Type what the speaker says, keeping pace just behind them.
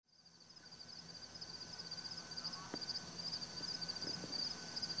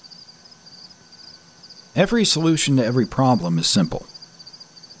Every solution to every problem is simple.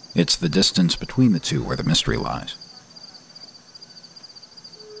 It's the distance between the two where the mystery lies.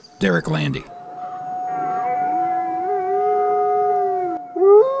 Derek Landy.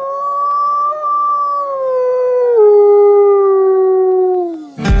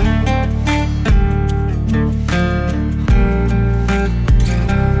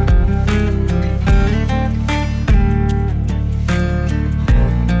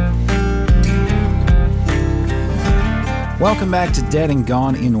 Welcome back to Dead and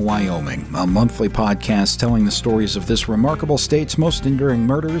Gone in Wyoming, a monthly podcast telling the stories of this remarkable state's most enduring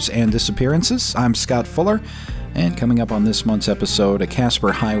murders and disappearances. I'm Scott Fuller, and coming up on this month's episode, a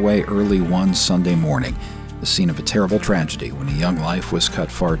Casper Highway early one Sunday morning, the scene of a terrible tragedy when a young life was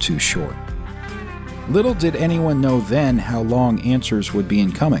cut far too short. Little did anyone know then how long answers would be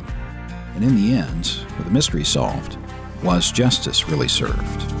incoming, and in the end, with the mystery solved, was justice really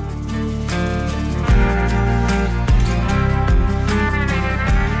served?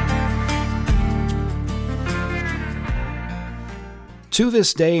 To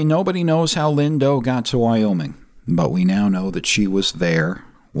this day, nobody knows how Lynn Doe got to Wyoming, but we now know that she was there,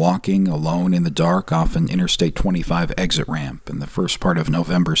 walking alone in the dark off an Interstate 25 exit ramp in the first part of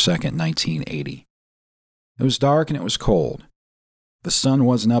November 2nd, 1980. It was dark and it was cold. The sun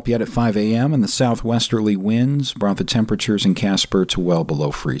wasn't up yet at 5 a.m., and the southwesterly winds brought the temperatures in Casper to well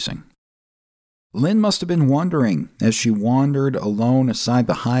below freezing. Lynn must have been wondering, as she wandered alone aside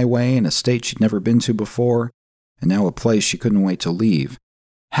the highway in a state she'd never been to before, and now a place she couldn't wait to leave.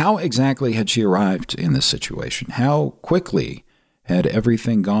 How exactly had she arrived in this situation? How quickly had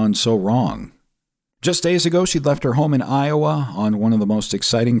everything gone so wrong? Just days ago, she'd left her home in Iowa on one of the most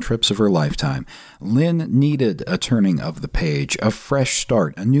exciting trips of her lifetime. Lynn needed a turning of the page, a fresh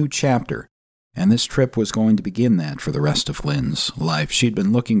start, a new chapter, and this trip was going to begin that for the rest of Lynn's life. She'd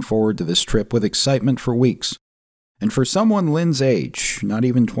been looking forward to this trip with excitement for weeks. And for someone Lynn's age, not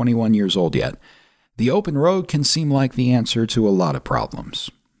even 21 years old yet, the open road can seem like the answer to a lot of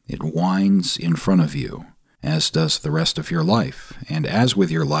problems. It winds in front of you, as does the rest of your life. And as with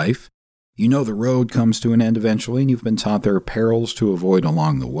your life, you know the road comes to an end eventually, and you've been taught there are perils to avoid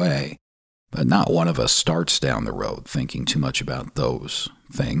along the way. But not one of us starts down the road thinking too much about those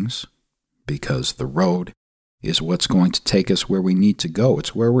things, because the road is what's going to take us where we need to go.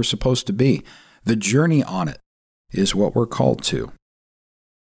 It's where we're supposed to be. The journey on it is what we're called to.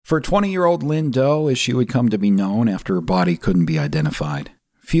 For 20-year-old Lynn Doe, as she would come to be known after her body couldn't be identified,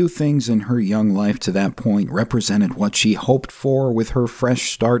 few things in her young life to that point represented what she hoped for with her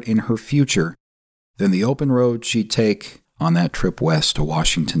fresh start in her future than the open road she'd take on that trip west to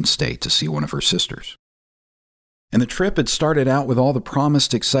Washington State to see one of her sisters. And the trip had started out with all the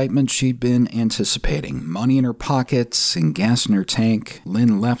promised excitement she'd been anticipating. Money in her pockets and gas in her tank,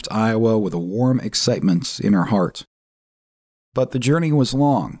 Lynn left Iowa with a warm excitement in her heart. But the journey was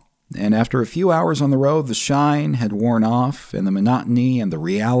long, and after a few hours on the road, the shine had worn off, and the monotony and the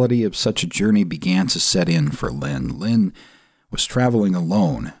reality of such a journey began to set in for Lynn. Lynn was traveling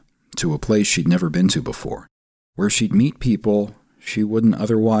alone to a place she'd never been to before, where she'd meet people she wouldn't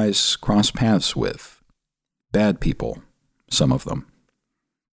otherwise cross paths with. Bad people, some of them.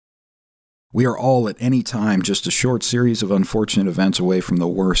 We are all at any time just a short series of unfortunate events away from the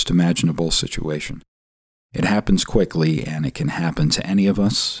worst imaginable situation. It happens quickly, and it can happen to any of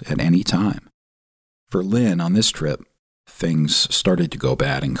us at any time. For Lynn, on this trip, things started to go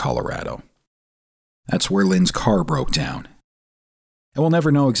bad in Colorado. That's where Lynn's car broke down. And we'll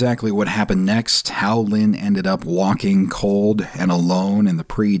never know exactly what happened next, how Lynn ended up walking cold and alone in the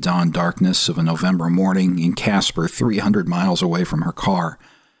pre-dawn darkness of a November morning in Casper, 300 miles away from her car,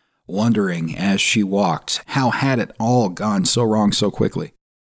 wondering as she walked, how had it all gone so wrong so quickly?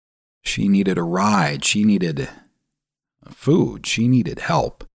 She needed a ride, she needed food, she needed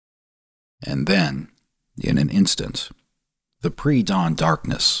help. And then, in an instant, the pre-dawn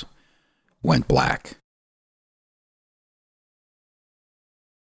darkness went black.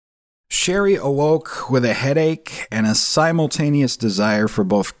 Sherry awoke with a headache and a simultaneous desire for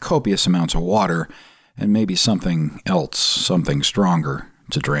both copious amounts of water and maybe something else, something stronger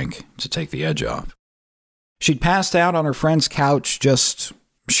to drink to take the edge off. She'd passed out on her friend's couch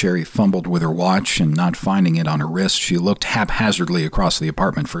Sherry fumbled with her watch, and not finding it on her wrist, she looked haphazardly across the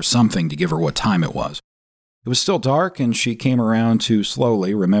apartment for something to give her what time it was. It was still dark, and she came around to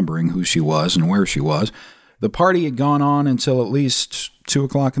slowly remembering who she was and where she was. The party had gone on until at least 2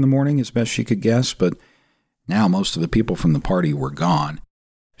 o'clock in the morning, as best she could guess, but now most of the people from the party were gone.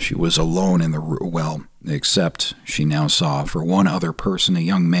 She was alone in the room, except she now saw for one other person, a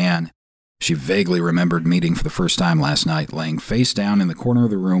young man She vaguely remembered meeting for the first time last night, laying face down in the corner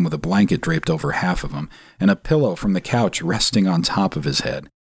of the room with a blanket draped over half of him and a pillow from the couch resting on top of his head.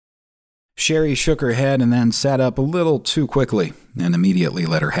 Sherry shook her head and then sat up a little too quickly and immediately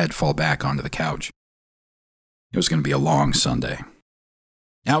let her head fall back onto the couch. It was going to be a long Sunday.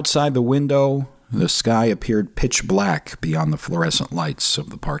 Outside the window, the sky appeared pitch black beyond the fluorescent lights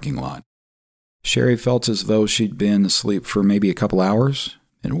of the parking lot. Sherry felt as though she'd been asleep for maybe a couple hours.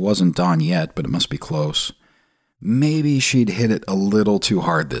 It wasn't dawn yet, but it must be close. Maybe she'd hit it a little too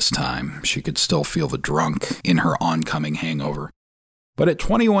hard this time. She could still feel the drunk in her oncoming hangover. But at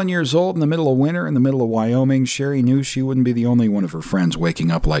 21 years old, in the middle of winter, in the middle of Wyoming, Sherry knew she wouldn't be the only one of her friends waking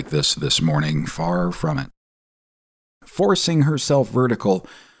up like this morning. Far from it. Forcing herself vertical,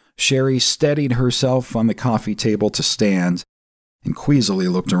 Sherry steadied herself on the coffee table to stand and queasily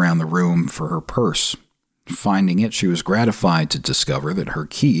looked around the room for her purse. Finding it, she was gratified to discover that her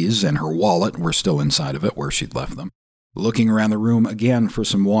keys and her wallet were still inside of it where she'd left them. Looking around the room again for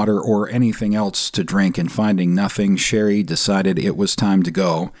some water or anything else to drink and finding nothing, Sherry decided it was time to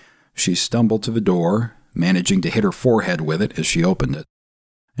go. She stumbled to the door, managing to hit her forehead with it as she opened it,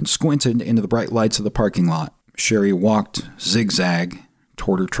 and squinted into the bright lights of the parking lot. Sherry walked zigzag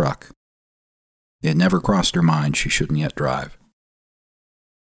toward her truck. It never crossed her mind she shouldn't yet drive.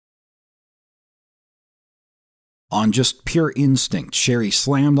 On just pure instinct, Sherry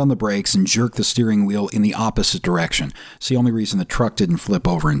slammed on the brakes and jerked the steering wheel in the opposite direction. It's the only reason the truck didn't flip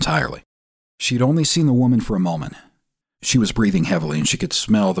over entirely. She'd only seen the woman for a moment. She was breathing heavily and she could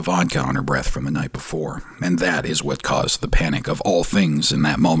smell the vodka on her breath from the night before. And that is what caused the panic of all things in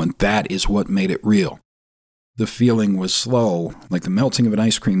that moment. That is what made it real. The feeling was slow, like the melting of an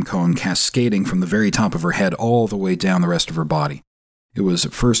ice cream cone cascading from the very top of her head all the way down the rest of her body. It was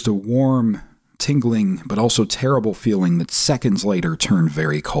at first a warm, tingling, but also terrible feeling that seconds later turned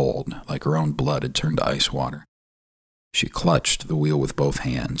very cold, like her own blood had turned to ice water. She clutched the wheel with both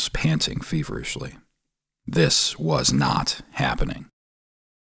hands, panting feverishly. This was not happening.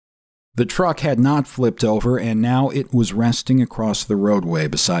 The truck had not flipped over, and now it was resting across the roadway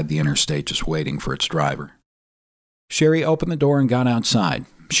beside the interstate, just waiting for its driver. Sherry opened the door and got outside.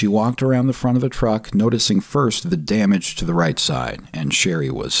 She walked around the front of the truck, noticing first the damage to the right side, and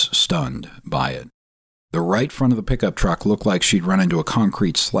Sherry was stunned by it. The right front of the pickup truck looked like she'd run into a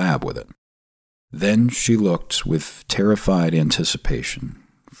concrete slab with it. Then she looked with terrified anticipation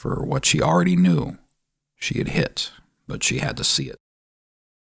for what she already knew she had hit, but she had to see it.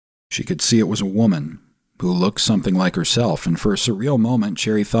 She could see it was a woman who looked something like herself, and for a surreal moment,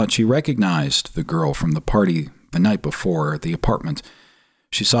 Sherry thought she recognized the girl from the party the night before at the apartment.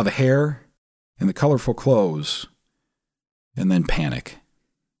 She saw the hair and the colorful clothes, and then panic.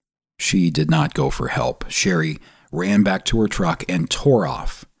 She did not go for help. Sherry ran back to her truck and tore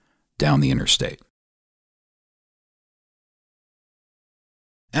off down the interstate.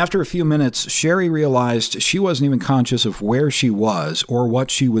 After a few minutes, Sherry realized she wasn't even conscious of where she was or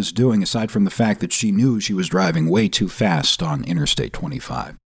what she was doing, aside from the fact that she knew she was driving way too fast on Interstate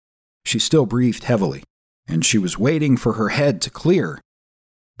 25. She still breathed heavily, and she was waiting for her head to clear.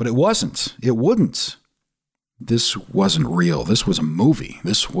 But it wasn't. It wouldn't. This wasn't real. This was a movie.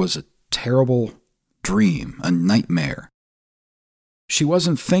 This was a terrible dream, a nightmare. She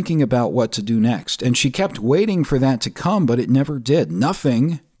wasn't thinking about what to do next, and she kept waiting for that to come, but it never did.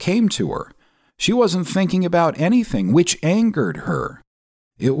 Nothing came to her. She wasn't thinking about anything, which angered her.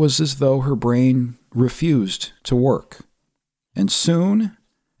 It was as though her brain refused to work. And soon,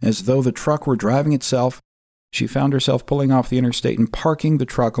 as though the truck were driving itself, she found herself pulling off the interstate and parking the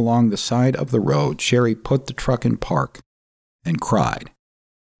truck along the side of the road. Sherry put the truck in park and cried.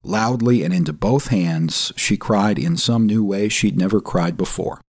 Loudly and into both hands, she cried in some new way she'd never cried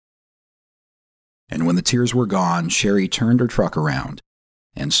before. And when the tears were gone, Sherry turned her truck around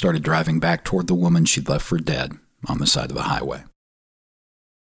and started driving back toward the woman she'd left for dead on the side of the highway.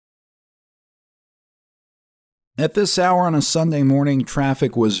 At this hour on a Sunday morning,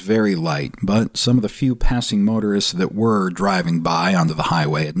 traffic was very light, but some of the few passing motorists that were driving by onto the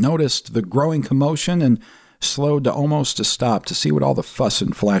highway had noticed the growing commotion and slowed to almost a stop to see what all the fuss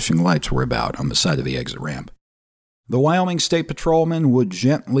and flashing lights were about on the side of the exit ramp. The Wyoming State Patrolman would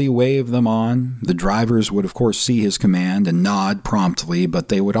gently wave them on. The drivers would, of course, see his command and nod promptly, but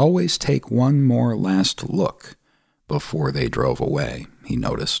they would always take one more last look before they drove away, he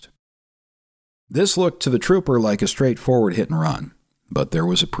noticed. This looked to the trooper like a straightforward hit and run, but there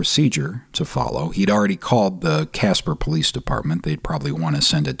was a procedure to follow. He'd already called the Casper Police Department. They'd probably want to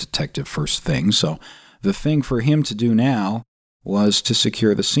send a detective first thing, so the thing for him to do now was to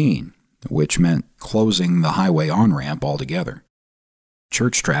secure the scene, which meant closing the highway on-ramp altogether.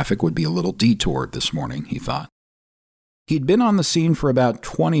 Church traffic would be a little detoured this morning, he thought. He'd been on the scene for about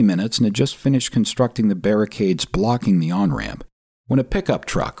 20 minutes and had just finished constructing the barricades blocking the on-ramp when a pickup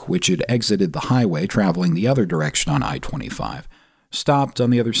truck, which had exited the highway traveling the other direction on I-25, stopped on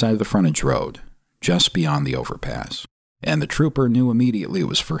the other side of the frontage road, just beyond the overpass. And the trooper knew immediately it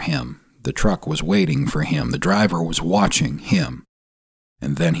was for him. The truck was waiting for him. The driver was watching him.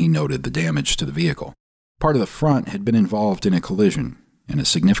 And then he noted the damage to the vehicle. Part of the front had been involved in a collision, and a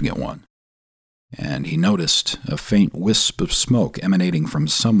significant one. And he noticed a faint wisp of smoke emanating from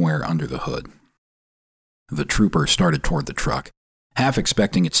somewhere under the hood. The trooper started toward the truck, half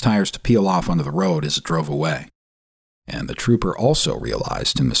expecting its tires to peel off onto the road as it drove away. And the trooper also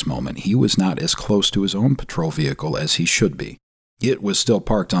realized in this moment he was not as close to his own patrol vehicle as he should be. It was still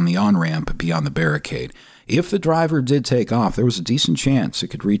parked on the on-ramp beyond the barricade. If the driver did take off, there was a decent chance it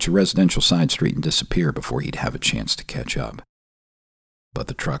could reach a residential side street and disappear before he'd have a chance to catch up. But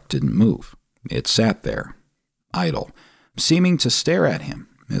the truck didn't move. It sat there, idle, seeming to stare at him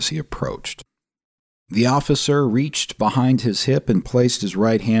as he approached. The officer reached behind his hip and placed his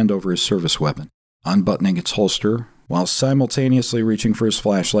right hand over his service weapon, unbuttoning its holster, while simultaneously reaching for his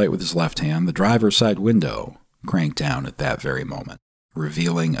flashlight with his left hand. The driver's side window cranked down at that very moment,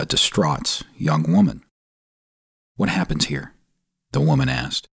 revealing a distraught young woman. "What happened here?" the woman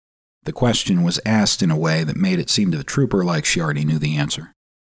asked. The question was asked in a way that made it seem to the trooper like she already knew the answer.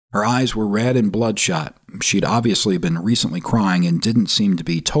 Her eyes were red and bloodshot. She'd obviously been recently crying and didn't seem to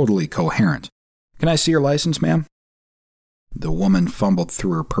be totally coherent. "Can I see your license, ma'am?" The woman fumbled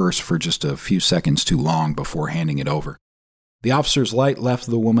through her purse for just a few seconds too long before handing it over. The officer's light left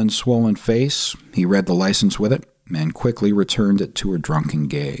the woman's swollen face. He read the license with it and quickly returned it to her drunken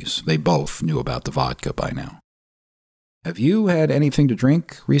gaze. They both knew about the vodka by now. "Have you had anything to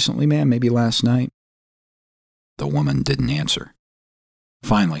drink recently, ma'am? Maybe last night?" The woman didn't answer.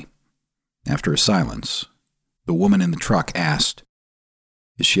 Finally, after a silence, the woman in the truck asked,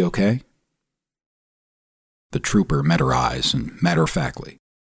 "Is she okay?" The trooper met her eyes and matter-of-factly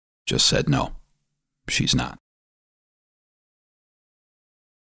just said, "No, she's not."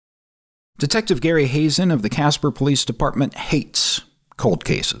 Detective Gary Hazen of the Casper Police Department hates cold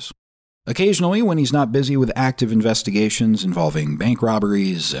cases. Occasionally, when he's not busy with active investigations involving bank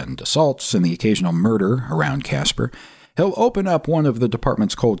robberies and assaults and the occasional murder around Casper, he'll open up one of the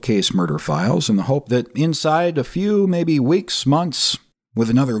department's cold case murder files in the hope that inside a few, maybe weeks, months, with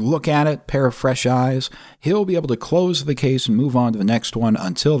another look at it, pair of fresh eyes, he'll be able to close the case and move on to the next one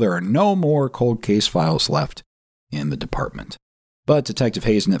until there are no more cold case files left in the department. But Detective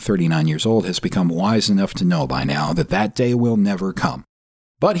Hazen, at 39 years old, has become wise enough to know by now that that day will never come.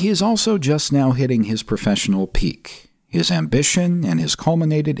 But he is also just now hitting his professional peak. His ambition and his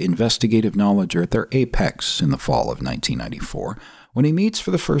culminated investigative knowledge are at their apex in the fall of 1994, when he meets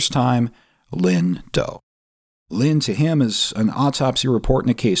for the first time Lynn Doe. Lynn, to him, is an autopsy report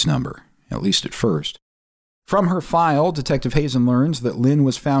and a case number, at least at first. From her file, Detective Hazen learns that Lynn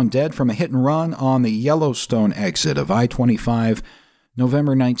was found dead from a hit-and-run on the Yellowstone exit of I-25,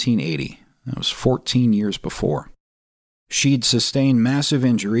 November 1980. That was 14 years before. She'd sustained massive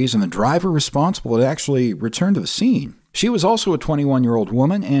injuries, and the driver responsible had actually returned to the scene. She was also a 21-year-old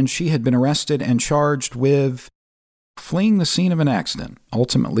woman, and she had been arrested and charged with fleeing the scene of an accident,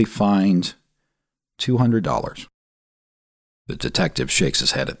 ultimately fined $200. The detective shakes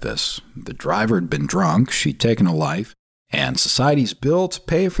his head at this. The driver had been drunk, she'd taken a life, and society's bill to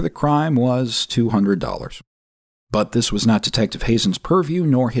pay for the crime was $200. But this was not Detective Hazen's purview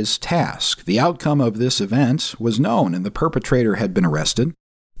nor his task. The outcome of this event was known, and the perpetrator had been arrested.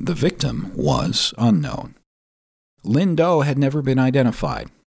 The victim was unknown. Lynn Doe had never been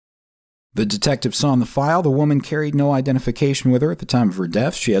identified. The detective saw in the file the woman carried no identification with her at the time of her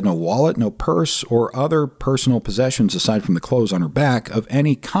death. She had no wallet, no purse, or other personal possessions aside from the clothes on her back of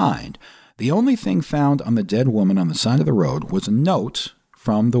any kind. The only thing found on the dead woman on the side of the road was a note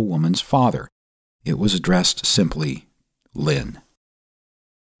from the woman's father. It was addressed simply, Lynn.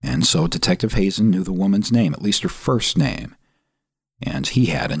 And so Detective Hazen knew the woman's name, at least her first name. And he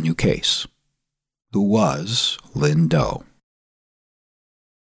had a new case. Who was Lynn Doe?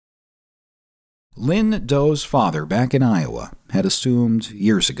 Lynn Doe's father, back in Iowa, had assumed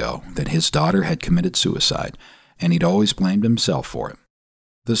years ago that his daughter had committed suicide, and he'd always blamed himself for it.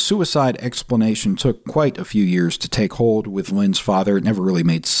 The suicide explanation took quite a few years to take hold with Lynn's father. It never really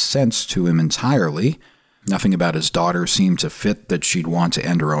made sense to him entirely. Nothing about his daughter seemed to fit that she'd want to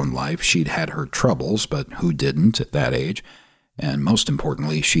end her own life. She'd had her troubles, but who didn't at that age? And most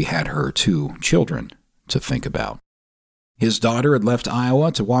importantly, she had her 2 children to think about. His daughter had left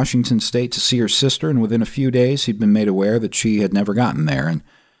Iowa to Washington State to see her sister, and within a few days he'd been made aware that she had never gotten there, and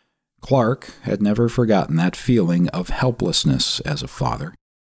Clark had never forgotten that feeling of helplessness as a father.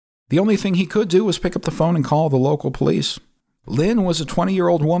 The only thing he could do was pick up the phone and call the local police. Lynn was a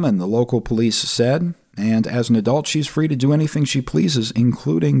 20-year-old woman, the local police said, and as an adult she's free to do anything she pleases,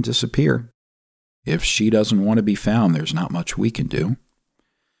 including disappear. If she doesn't want to be found, there's not much we can do.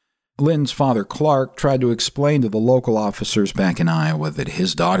 Lynn's father, Clark, tried to explain to the local officers back in Iowa that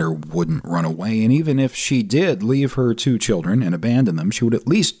his daughter wouldn't run away, and even if she did leave her 2 children and abandon them, she would at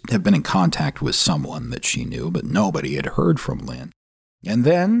least have been in contact with someone that she knew, but nobody had heard from Lynn. And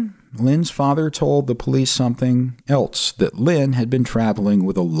then Lynn's father told the police something else, that Lynn had been traveling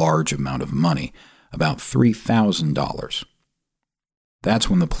with a large amount of money, about $3,000. That's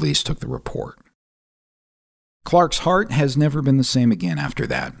when the police took the report. Clark's heart has never been the same again after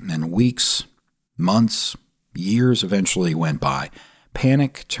that, and weeks, months, years eventually went by.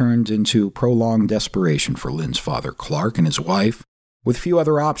 Panic turned into prolonged desperation for Lynn's father, Clark, and his wife. With few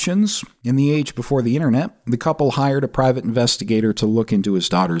other options, in the age before the internet, the couple hired a private investigator to look into his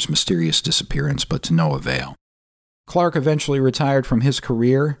daughter's mysterious disappearance, but to no avail. Clark eventually retired from his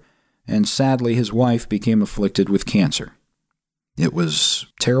career, and sadly his wife became afflicted with cancer. It was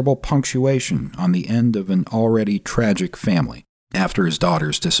terrible punctuation on the end of an already tragic family. After his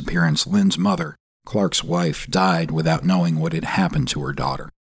daughter's disappearance, Lynn's mother, Clark's wife, died without knowing what had happened to her daughter.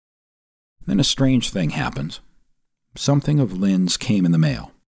 Then a strange thing happened. Something of Lynn's came in the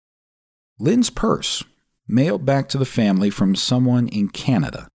mail. Lynn's purse, mailed back to the family from someone in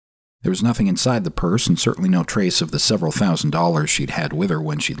Canada. There was nothing inside the purse, and certainly no trace of the several $1,000s she'd had with her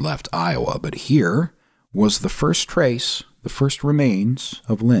when she'd left Iowa, but here was the first trace, the first remains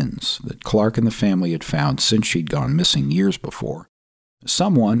of Lynn's that Clark and the family had found since she'd gone missing years before.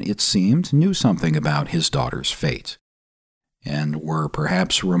 Someone, it seemed, knew something about his daughter's fate, and were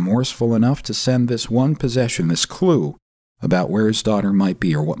perhaps remorseful enough to send this one possession, this clue, about where his daughter might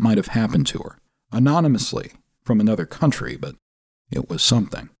be or what might have happened to her, anonymously from another country, but it was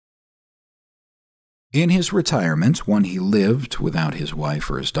something. In his retirement, when he lived without his wife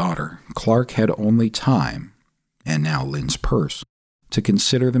or his daughter, Clark had only time, and now Lynn's purse, to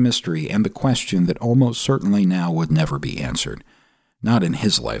consider the mystery and the question that almost certainly now would never be answered. Not in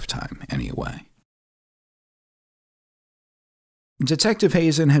his lifetime, anyway. Detective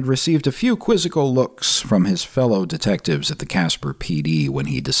Hazen had received a few quizzical looks from his fellow detectives at the Casper PD when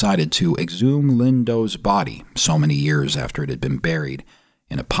he decided to exhume Lynn Doe's body so many years after it had been buried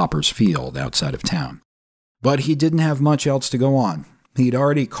in a pauper's field outside of town. But he didn't have much else to go on. He'd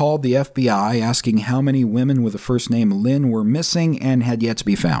already called the FBI asking how many women with the first name Lynn were missing and had yet to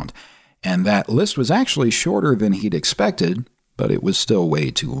be found, and that list was actually shorter than he'd expected, but it was still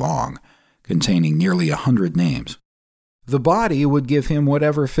way too long, containing nearly 100 names. The body would give him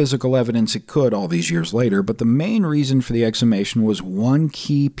whatever physical evidence it could all these years later, but the main reason for the exhumation was one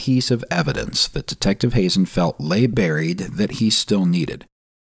key piece of evidence that Detective Hazen felt lay buried that he still needed: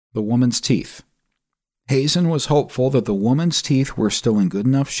 the woman's teeth. Hazen was hopeful that the woman's teeth were still in good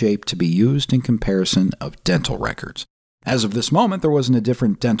enough shape to be used in comparison of dental records. As of this moment, there wasn't a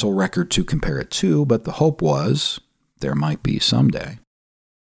different dental record to compare it to, but the hope was there might be someday.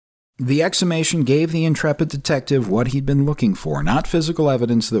 The exhumation gave the intrepid detective what he'd been looking for, not physical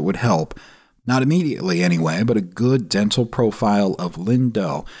evidence that would help, not immediately anyway, but a good dental profile of Lynn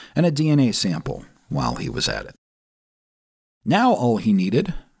Doe and a DNA sample while he was at it. Now all he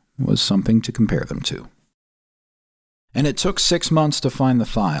needed was something to compare them to. And it took 6 months to find the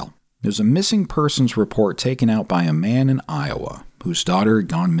file. There's a missing persons report taken out by a man in Iowa whose daughter had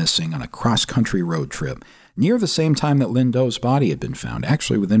gone missing on a cross-country road trip near the same time that Lynn Doe's body had been found,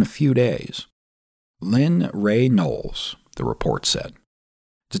 actually within a few days. Lynn Ray Knowles, the report said.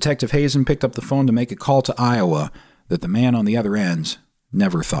 Detective Hazen picked up the phone to make a call to Iowa that the man on the other end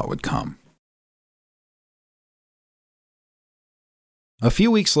never thought would come. A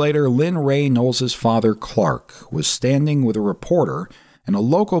few weeks later, Lynn Ray Knowles' father, Clark, was standing with a reporter and a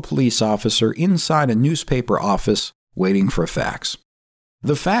local police officer inside a newspaper office waiting for a fax.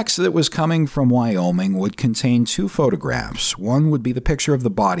 The fax that was coming from Wyoming would contain 2 photographs. One would be the picture of the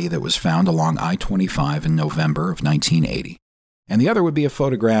body that was found along I-25 in November of 1980, and the other would be a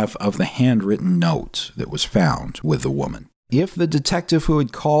photograph of the handwritten note that was found with the woman. If the detective who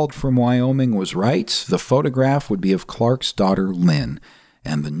had called from Wyoming was right, the photograph would be of Clark's daughter, Lynn,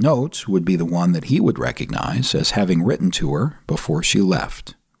 and the note would be the one that he would recognize as having written to her before she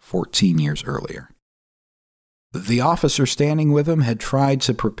left, 14 years earlier. The officer standing with him had tried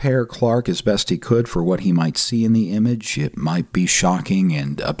to prepare Clark as best he could for what he might see in the image. It might be shocking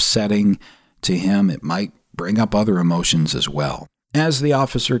and upsetting to him. It might bring up other emotions as well. As the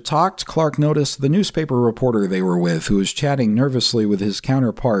officer talked, Clark noticed the newspaper reporter they were with, who was chatting nervously with his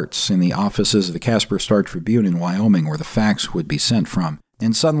counterparts in the offices of the Casper Star-Tribune in Wyoming, where the fax would be sent from.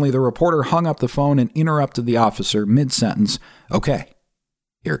 And suddenly the reporter hung up the phone and interrupted the officer mid-sentence. "Okay,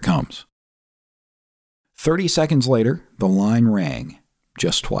 here it comes." 30 seconds later, the line rang,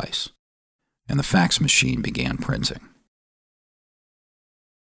 just twice, and the fax machine began printing.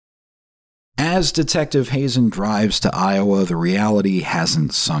 As Detective Hazen drives to Iowa, the reality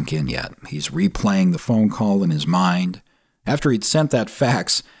hasn't sunk in yet. He's replaying the phone call in his mind. After he'd sent that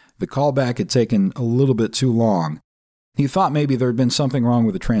fax, the callback had taken a little bit too long. He thought maybe there had been something wrong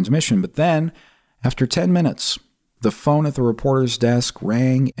with the transmission, but then, after 10 minutes, the phone at the reporter's desk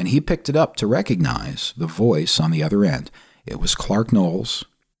rang, and he picked it up to recognize the voice on the other end. It was Clark Knowles,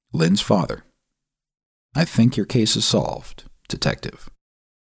 Lynn's father. "I think your case is solved, Detective."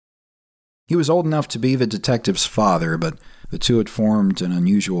 He was old enough to be the detective's father, but the two had formed an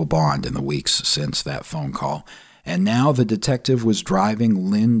unusual bond in the weeks since that phone call, and now the detective was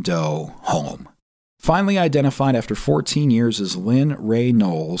driving Lynn Doe home. Finally identified after 14 years as Lynn Ray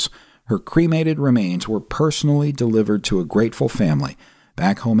Knowles, her cremated remains were personally delivered to a grateful family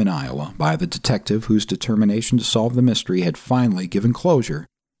back home in Iowa by the detective whose determination to solve the mystery had finally given closure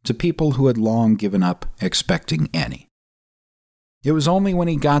to people who had long given up expecting any. It was only when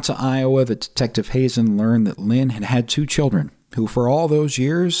he got to Iowa that Detective Hazen learned that Lynn had had 2 children, who for all those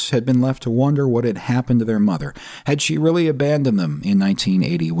years had been left to wonder what had happened to their mother. Had she really abandoned them in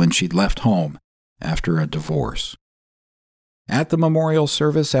 1980 when she'd left home after a divorce? At the memorial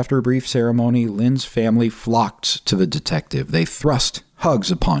service, after a brief ceremony, Lynn's family flocked to the detective. They thrust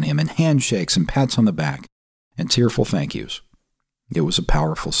hugs upon him and handshakes and pats on the back and tearful thank yous. It was a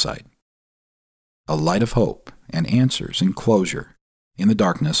powerful sight. A light of hope and answers and closure in the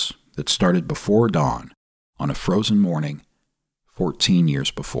darkness that started before dawn on a frozen morning 14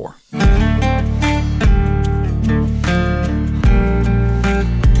 years before.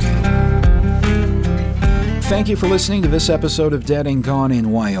 Thank you for listening to this episode of Dead and Gone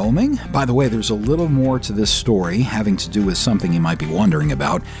in Wyoming. By the way, there's a little more to this story having to do with something you might be wondering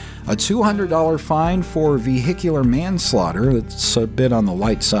about. A $200 fine for vehicular manslaughter. That's a bit on the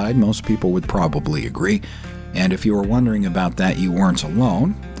light side. Most people would probably agree. And if you were wondering about that, you weren't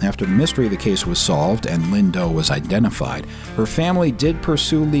alone. After the mystery of the case was solved and Lynn Doe was identified, her family did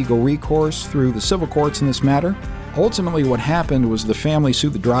pursue legal recourse through the civil courts in this matter. Ultimately, what happened was the family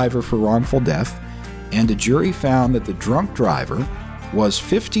sued the driver for wrongful death, and a jury found that the drunk driver was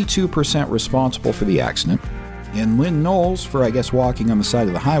 52% responsible for the accident, and Lynn Knowles, for walking on the side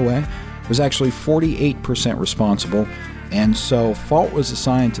of the highway, was actually 48% responsible, and so fault was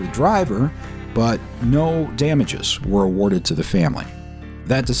assigned to the driver, but no damages were awarded to the family.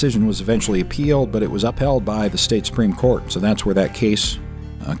 That decision was eventually appealed, but it was upheld by the state Supreme Court, so that's where that case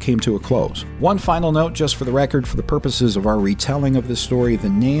came to a close. One final note, just for the record, for the purposes of our retelling of this story, the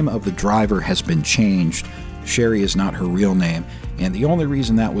name of the driver has been changed. Sherry is not her real name, and the only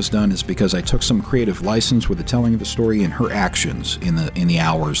reason that was done is because I took some creative license with the telling of the story and her actions in the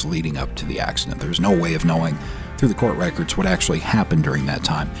hours leading up to the accident. There's no way of knowing through the court records what actually happened during that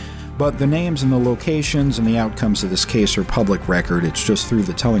time. But the names and the locations and the outcomes of this case are public record. It's just through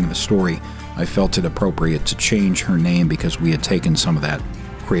the telling of the story I felt it appropriate to change her name because we had taken some of that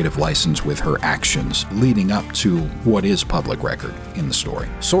creative license with her actions leading up to what is public record in the story.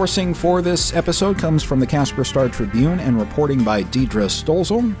 Sourcing for this episode comes from the Casper Star-Tribune and reporting by Deidre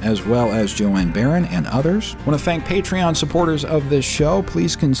Stolzel, as well as Joanne Barron and others. I want to thank Patreon supporters of this show.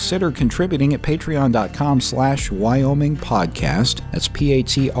 Please consider contributing at patreon.com/Wyoming Podcast. That's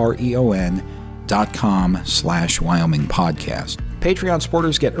patreon.com/Wyoming Podcast. Patreon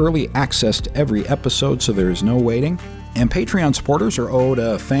supporters get early access to every episode, so there is no waiting. And Patreon supporters are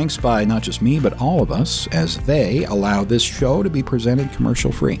owed thanks by not just me, but all of us, as they allow this show to be presented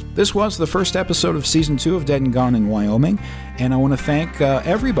commercial-free. This was the first episode of Season 2 of Dead and Gone in Wyoming, and I want to thank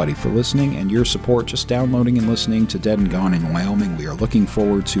everybody for listening and your support, just downloading and listening to Dead and Gone in Wyoming. We are looking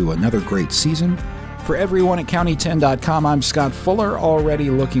forward to another great season. For everyone at County10.com, I'm Scott Fuller, already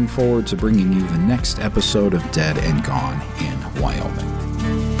looking forward to bringing you the next episode of Dead and Gone in Wyoming.